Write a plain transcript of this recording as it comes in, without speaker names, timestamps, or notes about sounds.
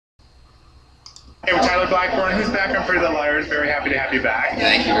Hey, we're Tyler Blackburn, who's back on Pretty Little Liars. Very happy to have you back.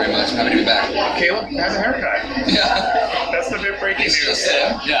 Thank you very much. I'm happy to be back. Caleb has a haircut. Yeah. That's the big breaking It's news. just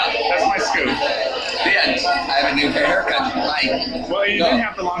him. Yeah. That's my scoop. Yeah. I have a new haircut. Hi. Well, you didn't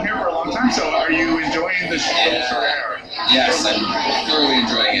have the long hair for a long time, so are you enjoying the short hair? Yes, I'm thoroughly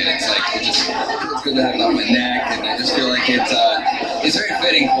enjoying it. It's like it just feels good to have it on my neck, and I just feel like it's very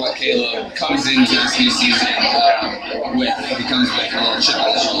fitting for what Caleb comes into this new season with. He comes with a little chip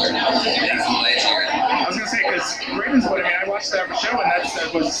on his shoulder now. He's a little edgier. I was going to say, because Ravenswood, I watched that show, and that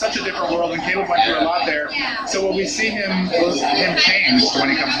was such a different world, and Caleb went through a lot there. So will we see him change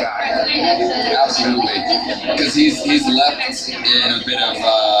when he comes back? Absolutely. Because he's left in a bit of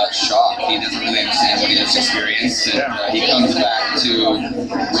shock. He doesn't really understand what he just experienced. And he comes back to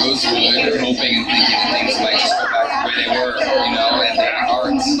Rosewood hoping and thinking that things might just go back to the way they were, and they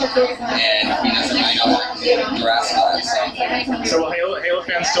aren't. And he doesn't might not grasp that. So will Halo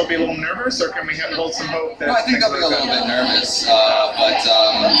fans still be a little nervous, or can we hold some hope that... No, I think they'll be a little bit nervous, but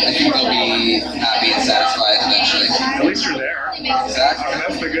I think they'll be happy and satisfied eventually. At least you're there. Exactly.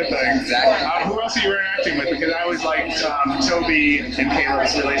 That's the good thing. Exactly. Who else are you interacting with? Because I always liked Toby and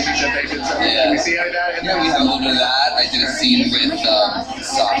Caleb's relationship. They did something. Did we see any of that? Yeah, we have a little bit of that. I did a scene with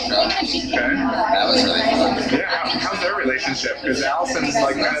Sasha. Okay. That was really fun. Yeah, how's their relationship? Because Allison's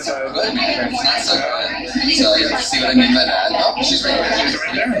like kind of so good, man. It's not so good. So you see what I mean by that. Oh, she's right there. She's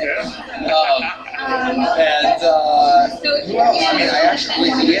right there, yeah. Who else?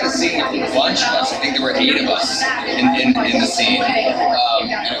 We had a scene with a bunch of us. I think there were 8 of us in the scene. And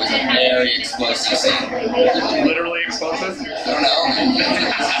it was a very explosive scene. Literally explosive? I don't know.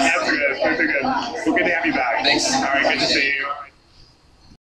 That's good. That's good. Well, good to have you back. Thanks. All right, good to see you.